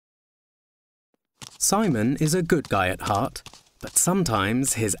Simon is a good guy at heart, but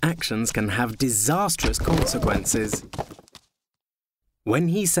sometimes his actions can have disastrous consequences. When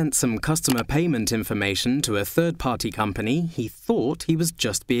he sent some customer payment information to a third-party company, he thought he was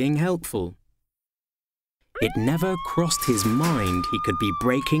just being helpful. It never crossed his mind he could be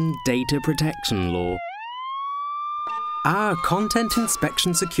breaking data protection law. Our Content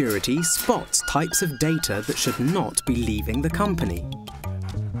Inspection Security spots types of data that should not be leaving the company.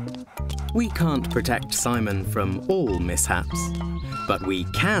 We can't protect Simon from all mishaps, but we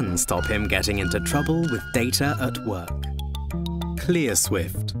can stop him getting into trouble with data at work.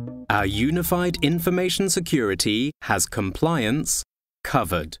 ClearSwift, our unified information security, has compliance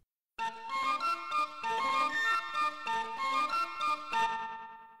covered.